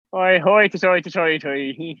Oi, hoity, toity, toity,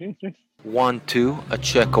 toity. 1, 2, a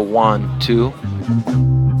check, a 1, 2. 1,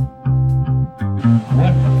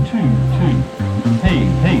 2, 2. Hey,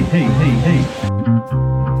 hey, hey, hey, hey.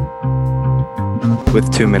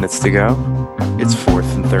 With 2 minutes to go, it's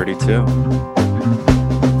 4th and 32.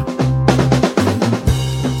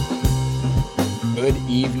 Good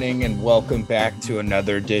evening and welcome back to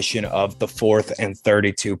another edition of the 4th and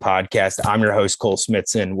 32 podcast. I'm your host, Cole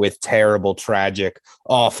Smithson, with terrible, tragic,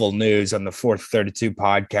 awful news on the 4th 32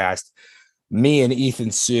 podcast. Me and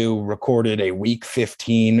Ethan Sue recorded a week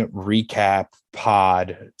 15 recap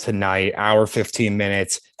pod tonight, hour 15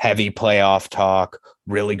 minutes, heavy playoff talk,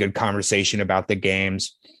 really good conversation about the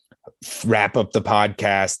games, wrap up the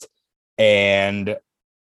podcast, and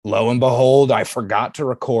lo and behold, I forgot to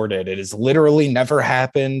record it. It has literally never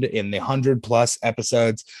happened in the 100+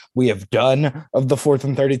 episodes we have done of the 4th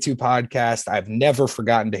and 32 podcast. I've never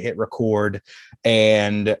forgotten to hit record,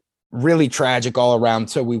 and really tragic all around.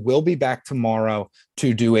 So we will be back tomorrow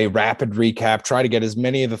to do a rapid recap, try to get as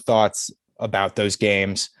many of the thoughts about those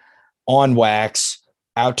games on wax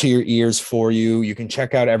out to your ears for you. You can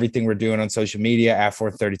check out everything we're doing on social media at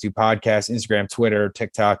 432 Podcast, Instagram, Twitter,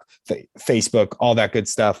 TikTok, Facebook, all that good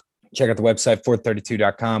stuff. Check out the website,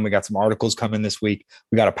 432.com. We got some articles coming this week.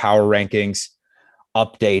 We got a power rankings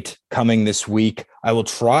update coming this week. I will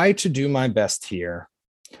try to do my best here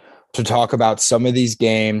to talk about some of these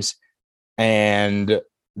games and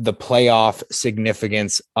the playoff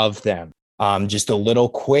significance of them. Just a little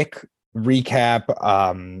quick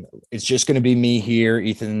recap. It's just going to be me here.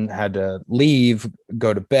 Ethan had to leave,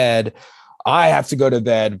 go to bed. I have to go to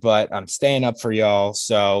bed, but I'm staying up for y'all.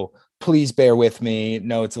 So please bear with me.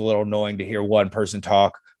 No, it's a little annoying to hear one person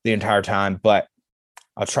talk the entire time, but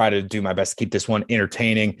I'll try to do my best to keep this one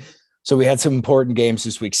entertaining. So we had some important games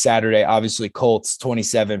this week. Saturday, obviously, Colts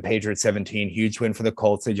 27, Patriots 17. Huge win for the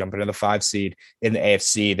Colts. They jump into the 5 seed in the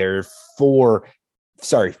AFC. There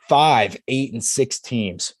are 5, 8, and 6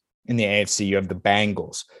 teams in the AFC. You have the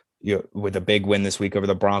Bengals with a big win this week over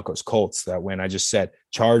the Broncos. Colts, that win I just said.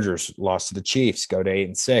 Chargers lost to the Chiefs, go to 8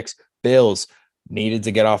 and 6. Bills needed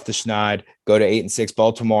to get off the schneid, go to 8 and 6.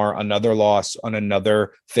 Baltimore, another loss on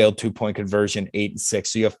another failed 2-point conversion, 8 and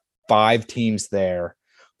 6. So you have 5 teams there.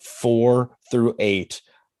 4 through 8,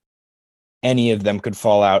 any of them could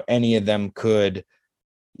fall out. Any of them could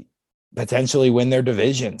potentially win their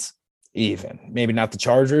divisions, even. Maybe not the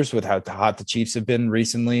Chargers with how hot the Chiefs have been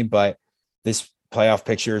recently, but this playoff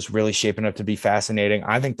picture is really shaping up to be fascinating.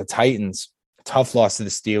 I think the Titans, tough loss to the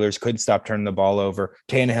Steelers, couldn't stop turning the ball over.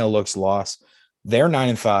 Tannehill looks lost. They're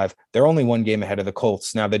 9-5. They're only 1 game ahead of the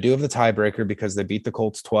Colts. Now, they do have the tiebreaker because they beat the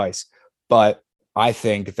Colts twice, but I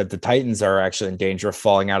think that the Titans are actually in danger of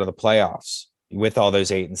falling out of the playoffs with all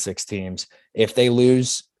those 8 and 6 teams. If they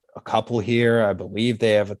lose a couple here, I believe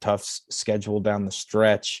they have a tough schedule down the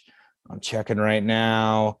stretch. I'm checking right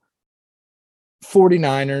now.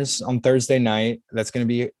 49ers on Thursday night. That's going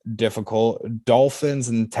to be difficult. Dolphins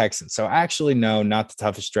and Texans. So actually, no, not the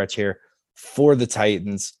toughest stretch here for the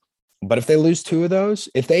Titans. But if they lose 2 of those,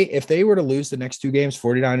 if they were to lose the next 2 games,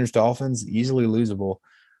 49ers, Dolphins, easily losable,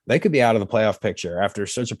 they could be out of the playoff picture after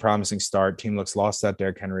such a promising start. Team looks lost out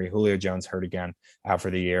Derrick Henry. Julio Jones hurt again out for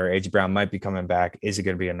the year. A.J. Brown might be coming back. Is it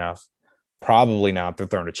going to be enough? Probably not. They're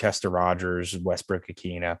throwing to Chester Rogers,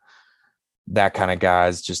 Westbrook-Ikhine, that kind of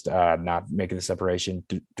guys, just not making the separation,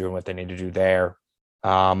 doing what they need to do there.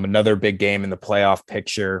 Another big game in the playoff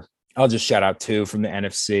picture. I'll just shout out 2 from the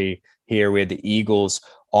NFC here. We had the Eagles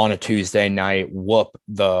on a Tuesday night whoop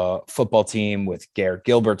the football team with Garrett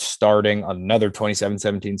Gilbert starting, another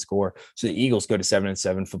 27-17 score. So the Eagles go to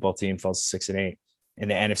 7-7. Football team falls to 6-8 in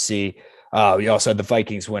the NFC. We also had the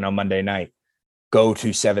Vikings win on Monday night, go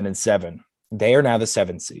to 7-7. They are now the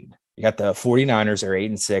 7th seed. You got the 49ers are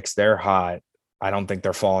 8 and 6. They're hot. I don't think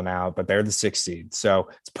they're falling out, but they're the 6th seed. So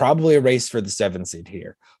it's probably a race for the 7th seed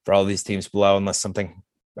here for all these teams below, unless something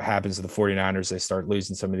happens to the 49ers. They start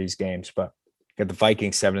losing some of these games, but got the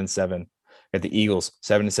Vikings 7-7, got the Eagles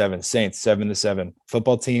 7-7, Saints 7-7,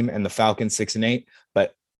 football team and the Falcons 6-8.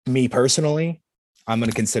 But me personally, I'm going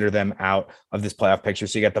to consider them out of this playoff picture.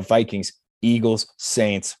 So you got the Vikings, Eagles,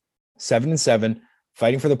 Saints 7-7,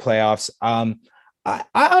 fighting for the playoffs. I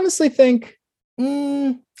honestly think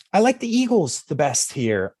I like the Eagles the best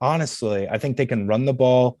here. Honestly, I think they can run the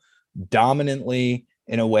ball dominantly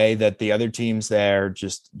in a way that the other teams there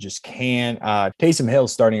just can't. Taysom Hill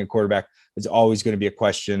starting a quarterback is always going to be a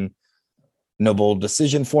questionable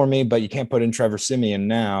decision for me, but you can't put in Trevor Siemian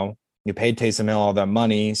now. You paid Taysom Hill all that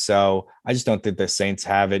money, so I just don't think the Saints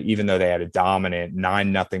have it, even though they had a dominant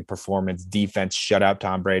 9-0 performance. Defense shut out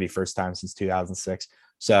Tom Brady first time since 2006.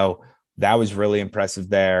 So That was really impressive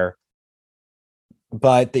there.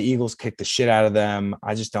 But the Eagles kicked the shit out of them.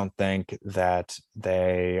 I just don't think that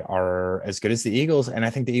they are as good as the Eagles. And I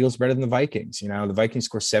think the Eagles are better than the Vikings. You know, the Vikings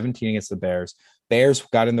scored 17 against the Bears. Bears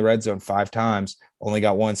got in the red zone 5 times, only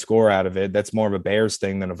got 1 score out of it. That's more of a Bears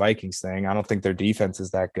thing than a Vikings thing. I don't think their defense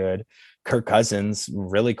is that good. Kirk Cousins,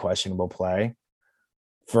 really questionable play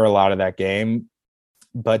for a lot of that game.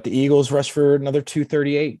 But the Eagles rushed for another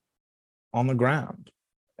 238 on the ground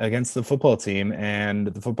against the football team, and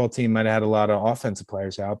the football team might have had a lot of offensive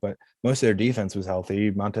players out, but most of their defense was healthy.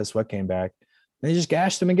 Montez Sweat came back. They just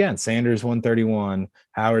gashed them again. Sanders 131,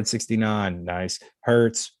 Howard 69, nice.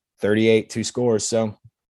 Hurts 38, 2 scores. So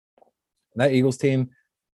that Eagles team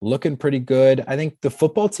looking pretty good. I think the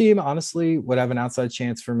football team honestly would have an outside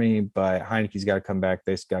chance for me, but Heineke's got to come back.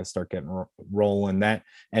 They got to start getting rolling. That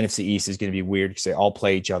NFC East is going to be weird because they all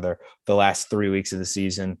play each other the last 3 weeks of the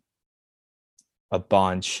season. A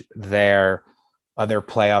bunch there. Other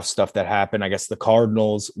playoff stuff that happened. I guess the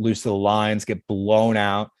Cardinals lose to the Lions, get blown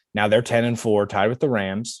out. Now they're 10-4, tied with the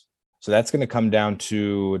Rams. So that's going to come down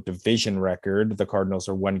to a division record. The Cardinals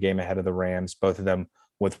are 1 game ahead of the Rams, both of them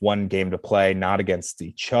with 1 game to play, not against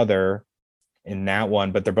each other in that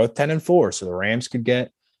one, but they're both 10-4. So the Rams could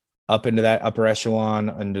get up into that upper echelon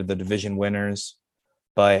under the division winners.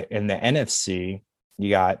 But in the NFC, you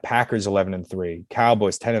got Packers 11-3,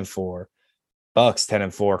 Cowboys 10-4, Bucks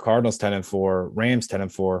 10-4, Cardinals 10-4, Rams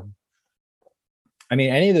 10-4. I mean,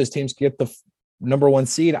 any of those teams get the number 1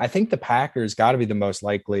 seed. I think the Packers got to be the most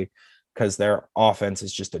likely because their offense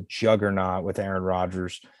is just a juggernaut with Aaron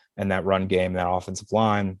Rodgers and that run game, that offensive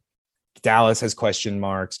line. Dallas has question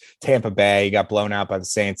marks. Tampa Bay got blown out by the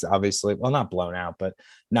Saints, obviously. Well, not blown out, but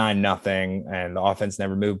 9-0, and the offense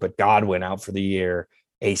never moved. But Godwin out for the year,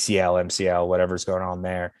 ACL, MCL, whatever's going on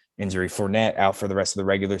there. Injury. Fournette out for the rest of the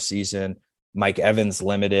regular season. Mike Evans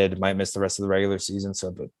limited, might miss the rest of the regular season.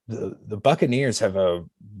 So the Buccaneers have a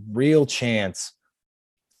real chance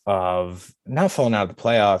of not falling out of the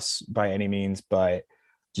playoffs by any means, but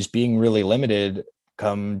just being really limited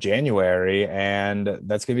come January. And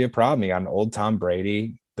that's going to be a problem. You got an old Tom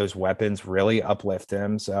Brady. Those weapons really uplift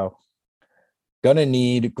him. So going to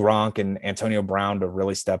need Gronk and Antonio Brown to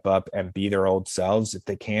really step up and be their old selves. If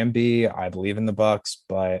they can be, I believe in the Bucks,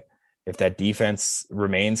 but if that defense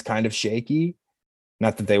remains kind of shaky,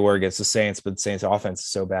 not that they were against the Saints, but the Saints offense is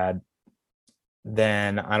so bad,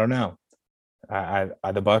 then I don't know.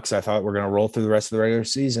 The Bucks, I thought were going to roll through the rest of the regular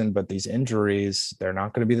season, but these injuries, they're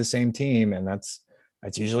not going to be the same team. And that's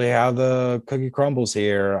usually how the cookie crumbles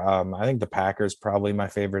here. I think the Packers probably my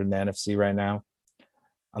favorite in the NFC right now,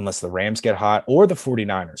 unless the Rams get hot, or the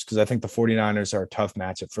 49ers, because I think the 49ers are a tough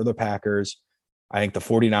matchup for the Packers. I think the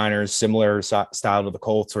 49ers, similar style to the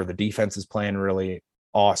Colts, where the defense is playing really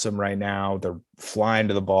awesome right now. They're flying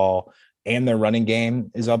to the ball, and their running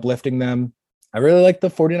game is uplifting them. I really like the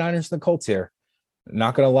 49ers and the Colts here.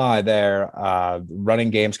 Not going to lie there. Running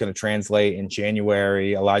game's going to translate in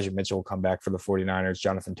January. Elijah Mitchell will come back for the 49ers.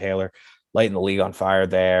 Jonathan Taylor lighting the league on fire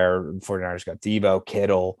there. 49ers got Debo,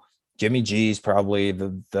 Kittle. Jimmy G's probably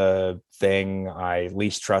the thing I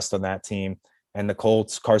least trust on that team. And the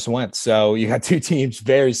Colts, Carson Wentz. So you got 2 teams,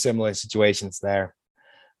 very similar situations there.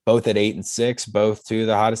 Both at 8-6, both 2 of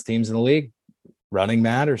the hottest teams in the league. Running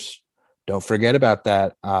matters. Don't forget about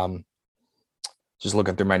that. Just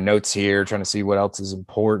looking through my notes here, trying to see what else is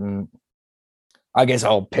important. I guess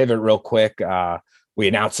I'll pivot real quick. We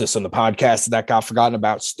announced this on the podcast that got forgotten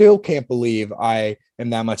about. Still can't believe I am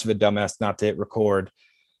that much of a dumbass not to hit record.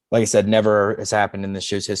 Like I said, never has happened in this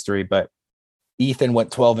show's history, but Ethan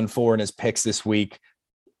went 12-4 in his picks this week,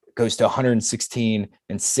 goes to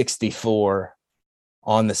 116-64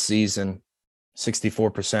 on the season,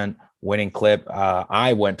 64% winning clip.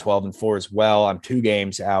 I went 12-4 as well. I'm 2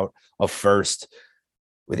 games out of first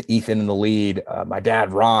with Ethan in the lead. My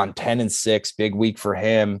dad, Ron, 10-6, big week for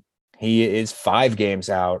him. He is 5 games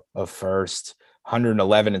out of first,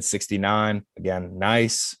 111-69. Again,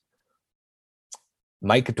 nice.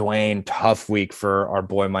 Mike Dwayne, tough week for our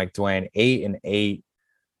boy Mike Dwayne, 8-8,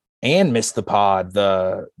 and missed the pod,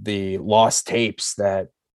 the lost tapes that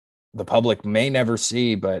the public may never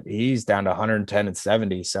see, but he's down to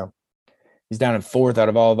 110-70. So he's down in 4th out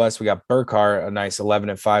of all of us. We got Burkhart, a nice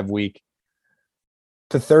 11-5 week,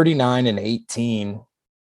 to 39-18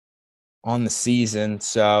 on the season.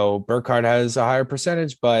 So Burkhart has a higher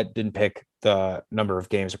percentage, but didn't pick the number of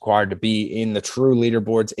games required to be in the true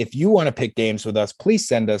leaderboards. If you want to pick games with us, please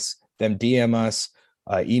send us them, DM us,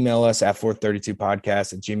 email us at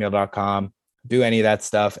 432podcast@gmail.com. Do any of that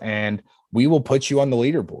stuff, and we will put you on the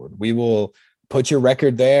leaderboard. We will put your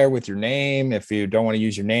record there with your name. If you don't want to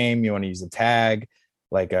use your name, you want to use a tag,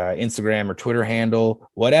 like a Instagram or Twitter handle,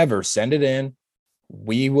 whatever, send it in.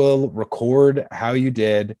 We will record how you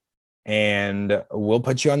did and we'll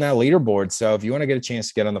put you on that leaderboard. So if you want to get a chance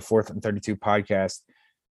to get on the 4th and 32 podcast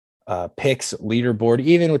picks leaderboard,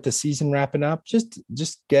 even with the season wrapping up, just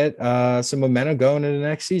get some momentum going into the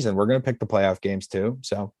next season. We're going to pick the playoff games too.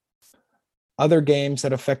 So other games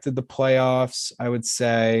that affected the playoffs, I would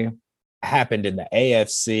say, happened in the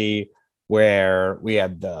AFC, where we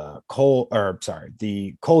had the Colts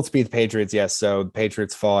beat the Patriots. Yes. So the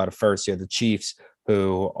Patriots fall out of first. You have the Chiefs,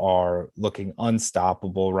 who are looking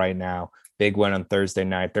unstoppable right now. Big win on Thursday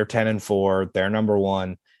night. They're 10-4. They're number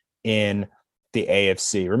one in the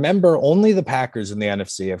AFC. Remember, only the Packers in the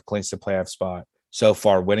NFC have clinched a playoff spot so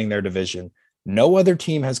far, winning their division. No other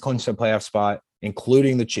team has clinched a playoff spot,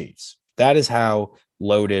 including the Chiefs. That is how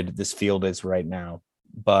loaded this field is right now.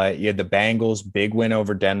 But you had the Bengals, big win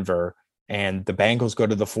over Denver, and the Bengals go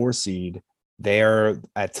to the 4 seed. They're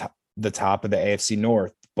at the top of the AFC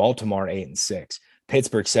North. Baltimore 8-6.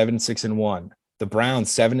 Pittsburgh 7-6-1. The Browns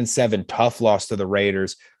 7-7. Tough loss to the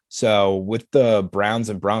Raiders. So with the Browns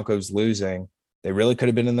and Broncos losing, they really could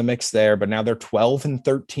have been in the mix there. But now they're 12 and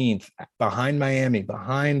 13th, behind Miami,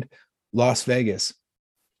 behind Las Vegas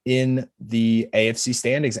in the AFC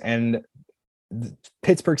standings. And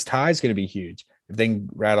Pittsburgh's tie is going to be huge if they can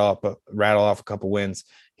rattle off a couple wins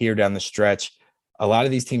here down the stretch. A lot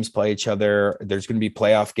of these teams play each other. There's going to be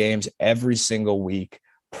playoff games every single week,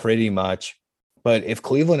 pretty much. But if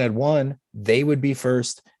Cleveland had won, they would be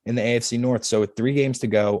first in the AFC North. So with 3 games to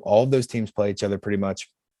go, all of those teams play each other pretty much.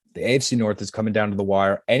 The AFC North is coming down to the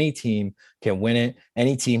wire. Any team can win it.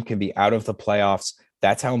 Any team can be out of the playoffs.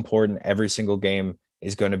 That's how important every single game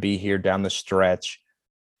is going to be here down the stretch.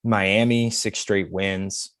 Miami, 6 straight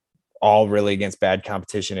wins, all really against bad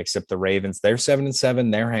competition except the Ravens. They're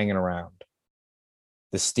 7-7. They're hanging around.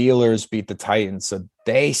 The Steelers beat the Titans, so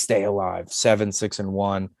they stay alive,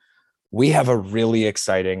 7-6-1. We have a really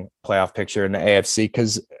exciting playoff picture in the AFC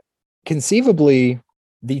because conceivably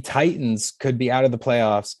the Titans could be out of the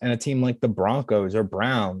playoffs and a team like the Broncos or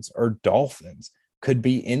Browns or Dolphins could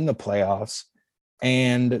be in the playoffs.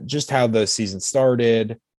 And just how the season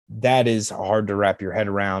started, that is hard to wrap your head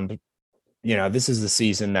around. You know, this is the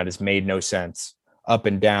season that has made no sense, up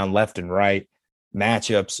and down, left and right,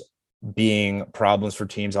 matchups being problems for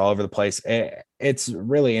teams all over the place. It's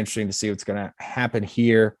really interesting to see what's going to happen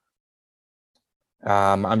here.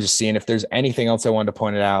 I'm just seeing if there's anything else I wanted to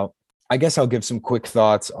point it out. I guess I'll give some quick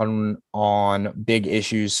thoughts on big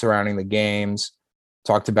issues surrounding the games.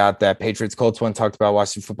 Talked about that Patriots Colts one, talked about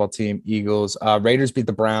Washington football team, Eagles. Raiders beat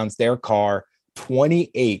the Browns. Derek Carr,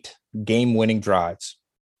 28 game-winning drives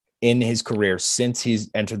in his career since he's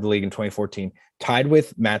entered the league in 2014, tied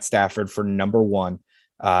with Matt Stafford for number one.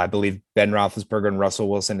 I believe Ben Roethlisberger and Russell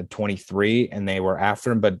Wilson at 23, and they were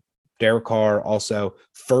after him. But Derek Carr also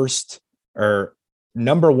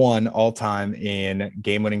number one all time in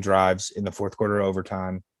game-winning drives in the fourth quarter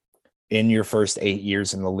overtime in your first 8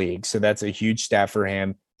 years in the league. So that's a huge stat for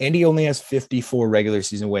him. And he only has 54 regular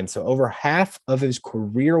season wins. So over half of his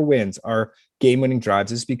career wins are game-winning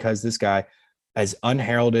drives. This is because this guy, as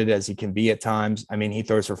unheralded as he can be at times, I mean, he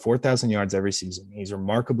throws for 4,000 yards every season. He's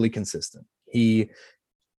remarkably consistent. He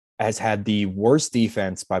has had the worst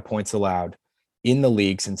defense by points allowed in the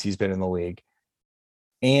league since he's been in the league.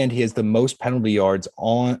 And he has the most penalty yards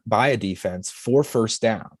by a defense for first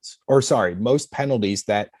downs, most penalties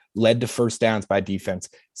that led to first downs by defense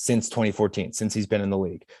since 2014, since he's been in the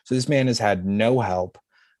league. So this man has had no help.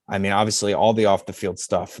 I mean, obviously all the off the field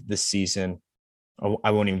stuff this season,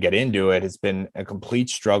 I won't even get into it. It's been a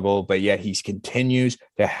complete struggle, but yet he continues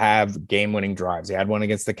to have game-winning drives. He had one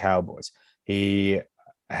against the Cowboys. He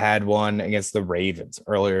had one against the Ravens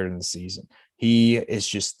earlier in the season. He is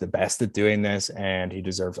just the best at doing this, and he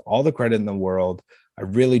deserves all the credit in the world. I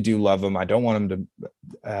really do love him. I don't want him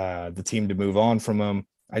to the team to move on from him.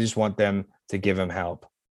 I just want them to give him help.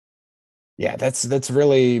 Yeah, that's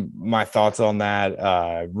really my thoughts on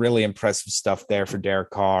that. Really impressive stuff there for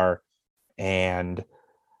Derek Carr. And,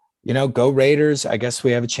 you know, go Raiders. I guess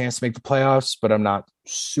we have a chance to make the playoffs, but I'm not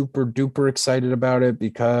super duper excited about it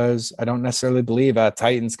because I don't necessarily believe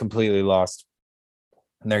Titans completely lost.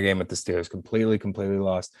 And their game with the Steelers completely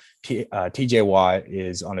lost. TJ Watt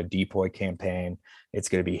is on a decoy campaign. It's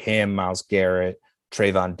going to be him, Myles Garrett,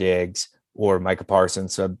 Trayvon Diggs, or Micah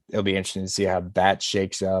Parsons. So it'll be interesting to see how that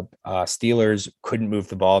shakes up. Steelers couldn't move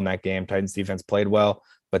the ball in that game. Titans defense played well,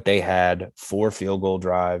 but they had 4 field goal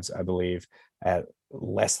drives, I believe, at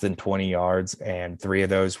less than 20 yards. And 3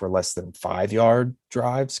 of those were less than 5-yard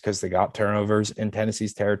drives because they got turnovers in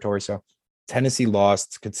Tennessee's territory. So Tennessee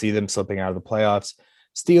lost, could see them slipping out of the playoffs.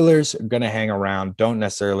 Steelers are going to hang around. Don't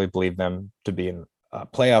necessarily believe them to be a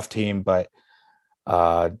playoff team, but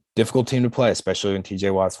difficult team to play, especially when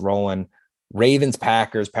TJ Watt's rolling. Ravens,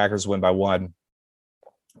 Packers win by 1.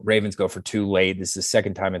 Ravens go for 2 late. This is the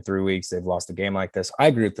second time in 3 weeks they've lost a game like this. I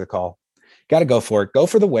agree with the call. Got to go for it. Go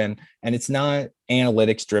for the win. And it's not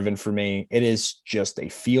analytics driven for me. It is just a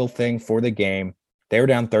feel thing for the game. They were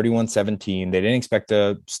down 31-17. They didn't expect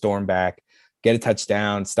to storm back, get a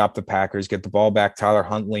touchdown, stop the Packers, get the ball back. Tyler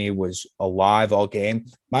Huntley was alive all game.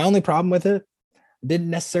 My only problem with it, didn't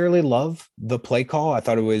necessarily love the play call. I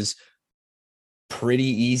thought it was pretty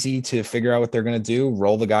easy to figure out what they're going to do.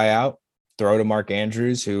 Roll the guy out, throw to Mark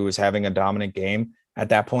Andrews, who was having a dominant game at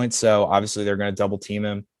that point. So obviously they're going to double team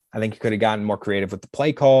him. I think he could have gotten more creative with the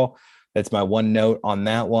play call. That's my one note on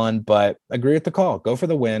that one, but agree with the call. Go for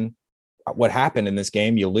the win. What happened in this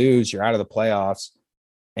game? You lose, you're out of the playoffs,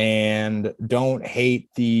 and don't hate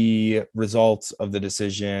the results of the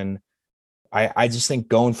decision. I just think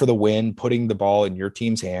going for the win, putting the ball in your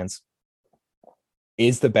team's hands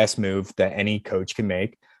is the best move that any coach can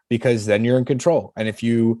make, because then you're in control. And if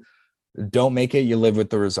you don't make it, you live with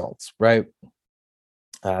the results, right?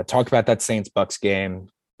 Talk about that Saints-Bucks game.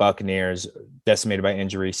 Buccaneers decimated by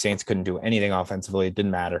injury. Saints couldn't do anything offensively. It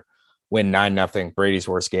didn't matter. Win 9-0. Brady's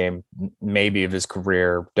worst game, maybe of his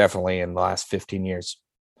career, definitely in the last 15 years.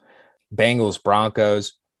 Bengals,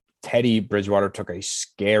 Broncos. Teddy Bridgewater took a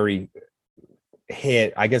scary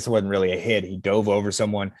hit. I guess it wasn't really a hit. He dove over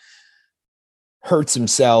someone, hurts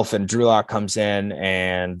himself, and Drew Lock comes in,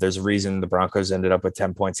 and there's a reason the Broncos ended up with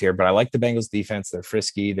 10 points here. But I like the Bengals defense. They're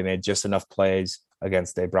frisky. They made just enough plays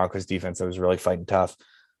against a Broncos defense that was really fighting tough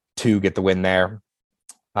to get the win there.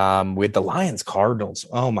 With the Lions Cardinals,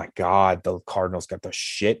 oh my God, the Cardinals got the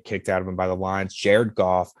shit kicked out of them by the Lions. Jared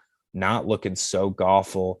Goff not looking so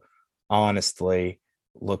Goffle, honestly,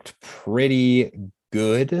 looked pretty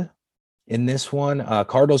good in this one.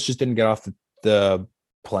 Cardinals just didn't get off the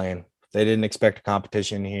plane. They didn't expect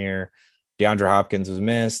competition here. DeAndre Hopkins was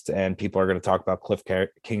missed, and people are going to talk about Cliff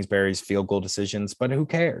Kingsbury's field goal decisions, but who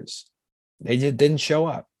cares? They just didn't show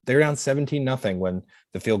up. They were down 17-0 when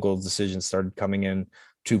the field goal decisions started coming in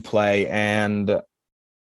to play. And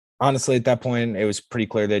honestly, at that point, it was pretty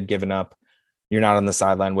clear they'd given up. You're not on the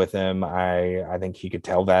sideline with him. I think he could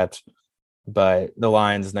tell that. But the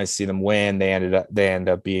Lions, nice to see them win. They end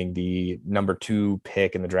up being the number 2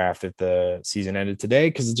 pick in the draft if the season ended today,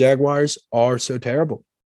 because the Jaguars are so terrible.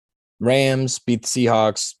 Rams beat the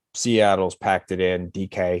Seahawks. Seattle's packed it in.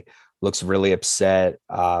 DK looks really upset.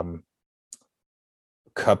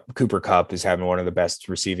 Cooper Kupp is having one of the best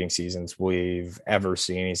receiving seasons we've ever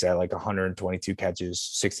seen. He's at like 122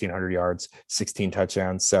 catches, 1,600 yards, 16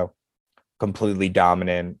 touchdowns. So completely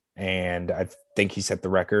dominant. And I think he set the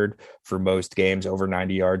record for most games over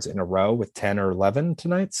 90 yards in a row with 10 or 11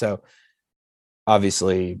 tonight. So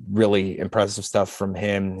obviously really impressive stuff from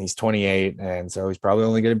him. He's 28, and so he's probably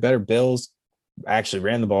only getting better. Bills actually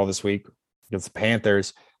ran the ball this week against the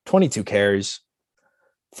Panthers, 22 carries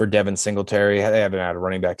for Devin Singletary. They haven't had a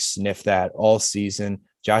running back sniff that all season.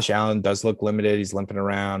 Josh Allen does look limited. He's limping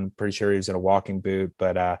around. Pretty sure he was in a walking boot.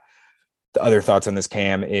 But the other thoughts on this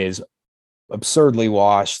Cam is absurdly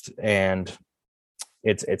washed, and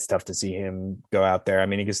it's tough to see him go out there. I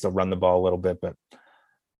mean, he can still run the ball a little bit, but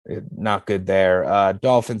not good there.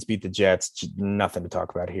 Dolphins beat the Jets. Nothing to talk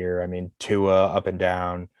about here. I mean, Tua up and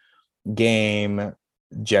down game.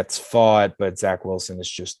 Jets fought, but Zach Wilson is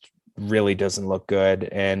just really doesn't look good,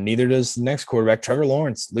 and neither does the next quarterback. Trevor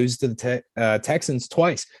Lawrence loses to the Texans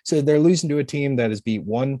twice. So they're losing to a team that has beat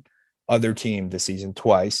one other team this season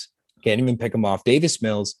twice. Can't even pick him off. Davis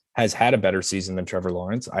Mills has had a better season than Trevor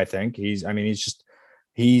Lawrence. I think he's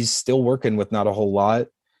still working with not a whole lot,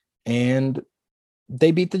 and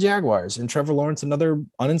they beat the Jaguars. And Trevor Lawrence, another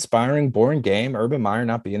uninspiring, boring game. Urban Meyer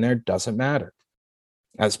not being there doesn't matter.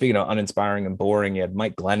 Speaking of uninspiring and boring, you had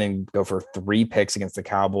Mike Glennon go for 3 picks against the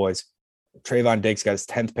Cowboys. Trayvon Diggs got his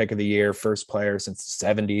 10th pick of the year, first player since the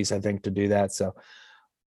 70s, I think, to do that. So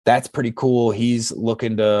that's pretty cool. He's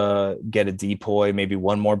looking to get a depoy, maybe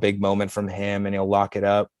one more big moment from him, and he'll lock it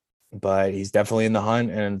up. But he's definitely in the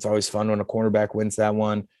hunt, and it's always fun when a cornerback wins that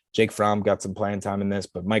one. Jake Fromm got some playing time in this,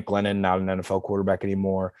 but Mike Glennon, not an NFL quarterback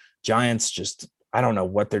anymore. Giants just, I don't know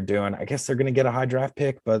what they're doing. I guess they're going to get a high draft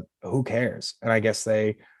pick, but who cares? And I guess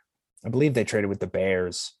I believe they traded with the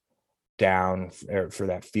Bears down for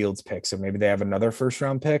that Fields pick. So maybe they have another first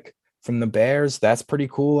round pick from the Bears. That's pretty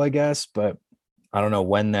cool, I guess, but I don't know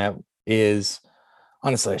when that is.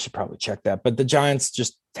 Honestly, I should probably check that. But the Giants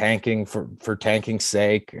just tanking for tanking's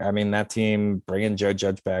sake. I mean, that team bringing Joe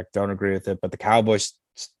Judge back, don't agree with it. But the Cowboys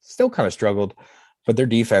still kind of struggled but their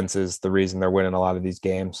defense is the reason they're winning a lot of these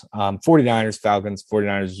games. 49ers, Falcons.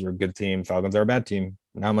 49ers are a good team. Falcons are a bad team.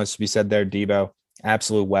 Not much to be said there. Debo,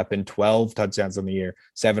 absolute weapon. 12 touchdowns on the year,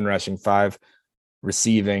 7 rushing, 5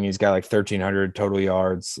 receiving. He's got like 1,300 total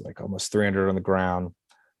yards, like almost 300 on the ground.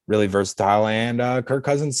 Really versatile. And Kirk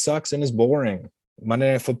Cousins sucks and is boring.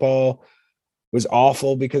 Monday Night Football was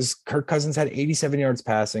awful because Kirk Cousins had 87 yards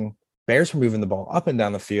passing. Bears were moving the ball up and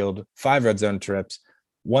down the field, 5 red zone trips,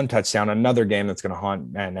 1 touchdown, another game that's going to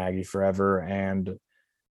haunt Matt Nagy forever. And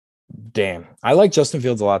damn, I like Justin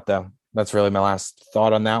Fields a lot, though. That's really my last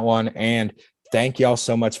thought on that one. And thank y'all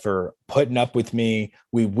so much for putting up with me.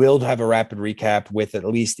 We will have a rapid recap with at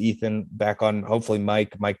least Ethan back on, hopefully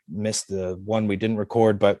Mike. Mike missed the one we didn't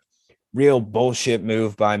record, but real bullshit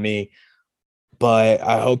move by me. But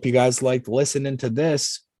I hope you guys liked listening to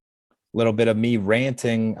this little bit of me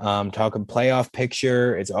ranting, talking playoff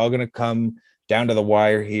picture. It's all going to come down to the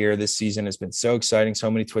wire here. This season has been so exciting, so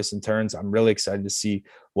many twists and turns. I'm really excited to see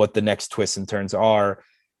what the next twists and turns are.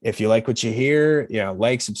 If you like what you hear,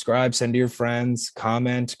 like, subscribe, send to your friends,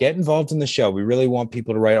 comment, get involved in the show. We really want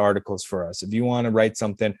people to write articles for us. If you want to write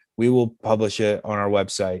something, we will publish it on our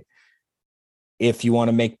website. If you want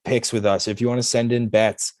to make picks with us, if you want to send in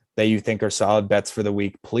bets that you think are solid bets for the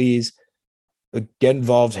week, please get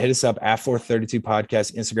involved. Hit us up at 432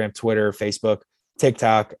 Podcast, Instagram, Twitter, Facebook,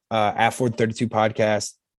 TikTok, at 432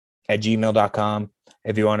 Podcast at gmail.com.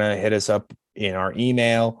 If you want to hit us up in our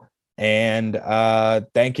email. And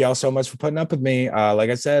thank you all so much for putting up with me. Like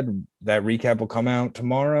I said, that recap will come out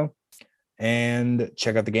tomorrow. And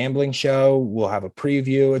check out the gambling show. We'll have a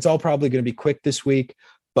preview. It's all probably going to be quick this week,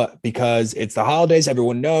 but because it's the holidays,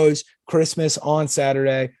 everyone knows Christmas on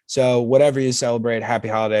Saturday. So whatever you celebrate, happy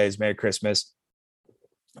holidays, Merry Christmas,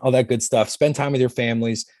 all that good stuff. Spend time with your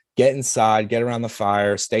families, get inside, get around the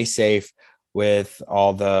fire, stay safe with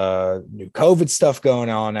all the new COVID stuff going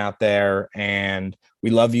on out there. And we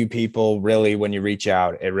love you people. Really, when you reach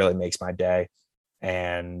out, it really makes my day.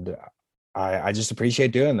 And I just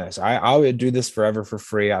appreciate doing this. I would do this forever for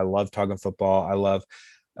free. I love talking football. I love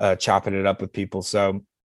chopping it up with people. So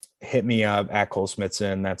hit me up at Cole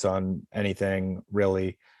Smithson. That's on anything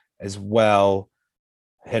really as well.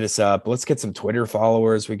 Hit us up. Let's get some Twitter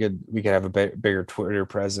followers. We could have a bigger Twitter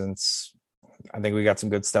presence. I think we got some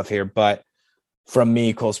good stuff here. But from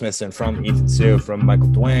me, Cole Smithson, from Ethan Sue, from Michael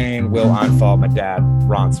Dwayne, Will Onfall, my dad,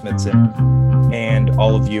 Ron Smithson, and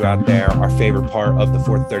all of you out there, our favorite part of the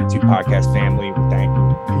 432 Podcast family. Thank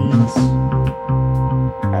you. Peace.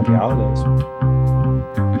 Happy holidays.